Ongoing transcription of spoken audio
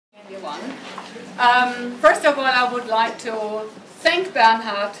everyone. First of all, I would like to thank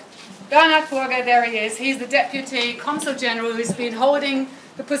Bernhard. Bernhard Furger, there he is. He's the Deputy Consul General who's been holding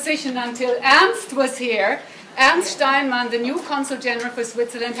the position until Ernst was here. Ernst Steinmann, the new Consul General for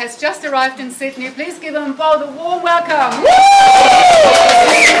Switzerland, has just arrived in Sydney. Please give him both a warm welcome.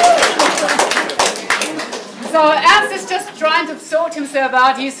 So Ernst is just trying to sort himself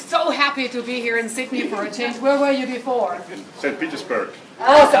out. He's so happy to be here in Sydney for a change. Where were you before? St. Petersburg.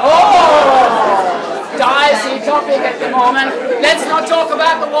 Oh, dicey topic at the moment. Let's not talk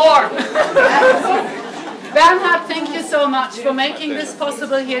about the war. Bernhard, thank you so much for making this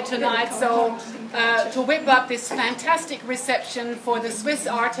possible here tonight. So, to whip up this fantastic reception for the Swiss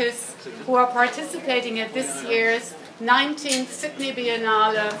artists who are participating at this year's 19th Sydney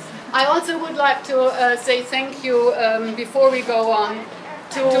Biennale. I also would like to say thank you before we go on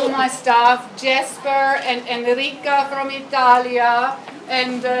to my staff, Jesper and Enrica from Italia,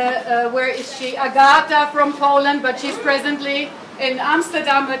 and where is she? Agata from Poland, but she's presently in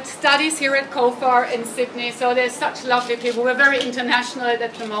Amsterdam but studies here at COFAR in Sydney. So there's such lovely people. We're very international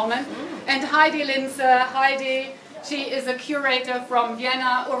at the moment. And Heidi Linze, Heidi, she is a curator from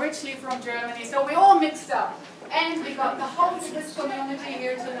Vienna, originally from Germany. So we're all mixed up. And we got the whole Swiss community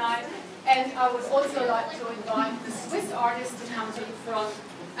here tonight. And I would also like to invite the Swiss artists to come to the front.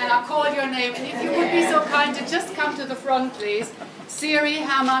 And I'll call your name. And if you would be so kind to just come to the front, please. Siri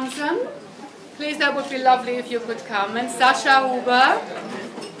Hermansen. Please, that would be lovely if you could come. And Sascha Huber.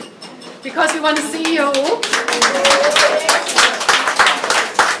 Because we want to see you.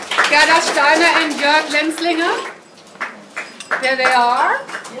 Gerda Steiner and Jörg Lenzlinger. There they are.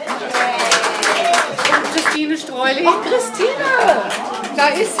 Und Christine Streuling. Oh, Christine! Da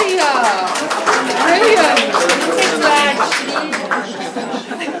ist sie ja. Brilliant.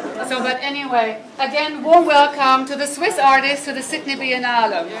 So, but anyway, again, warm welcome to the Swiss artists to the Sydney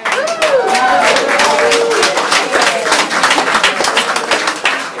Biennale.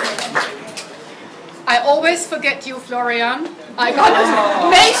 I always forget you, Florian. I gotta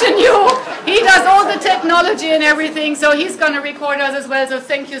mention you. He does all the technology and everything, so he's gonna record us as well. So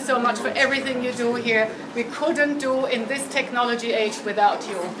thank you so much for everything you do here. We couldn't do in this technology age without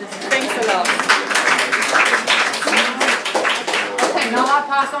you. Thanks a lot. Okay, now I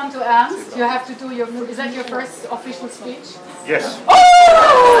pass on to Ernst. You have to do your. Is that your first official speech? Yes.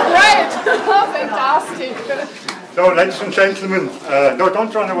 Oh, great! Fantastic. So, ladies and gentlemen, no,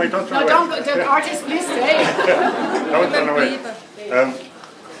 don't run away, don't run away. No, don't, the artist, please stay. Don't run away.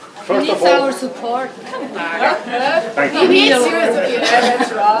 First of all, our support. thank He you. needs you. Yeah,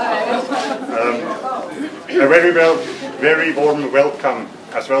 that's right. A very warm welcome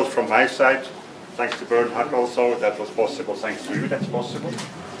as well from my side. Thanks to Bernhard also, that was possible. Thanks to you, that's possible.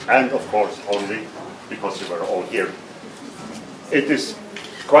 And of course, only because you were all here. It is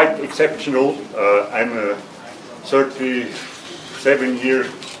quite exceptional. I'm a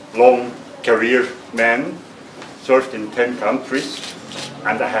 37-year-long career man, served in 10 countries,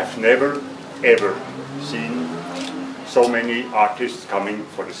 and I have never, ever seen so many artists coming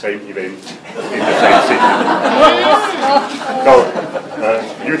for the same event in the same city. So,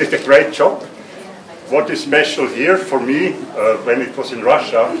 you did a great job. What is special here for me, when it was in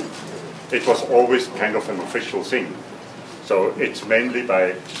Russia, it was always kind of an official thing. So it's mainly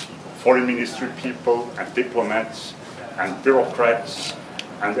by foreign ministry people and diplomats and bureaucrats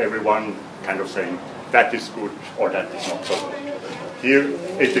and everyone kind of saying that is good or that is not so good. Here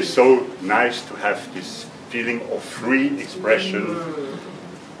it is so nice to have this feeling of free expression,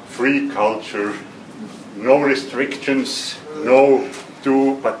 free culture, no restrictions, no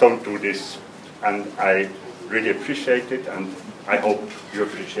do but don't do this. And I really appreciate it, and I hope you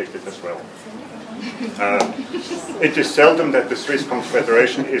appreciate it as well. It is seldom that the Swiss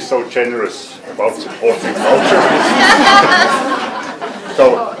Confederation is so generous about supporting culture.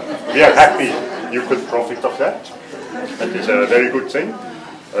 So we are happy you could profit of that. That is a very good thing.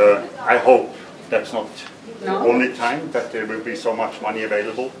 I hope that's not the only time that there will be so much money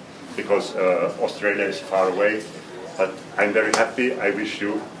available, because Australia is far away. But I'm very happy. I wish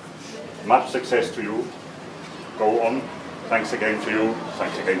you much success to you. Go on. Thanks again to you.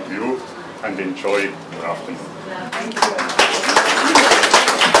 Thanks again to you. And enjoy your afternoon. Thank you.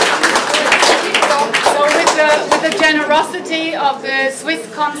 So with the generosity of the Swiss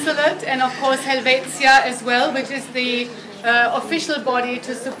consulate and of course Helvetia as well, which is the official body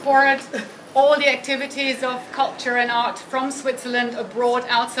to support all the activities of culture and art from Switzerland abroad,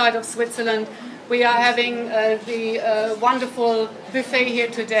 outside of Switzerland, we are having the wonderful buffet here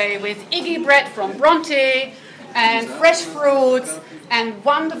today with Iggy bread from Bronte and fresh fruits and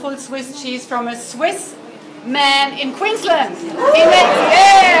wonderful Swiss cheese from a Swiss man in Queensland.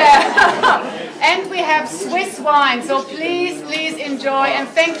 Yeah! wine. So please, please enjoy, and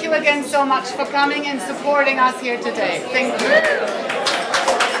thank you again so much for coming and supporting us here today. Thank you.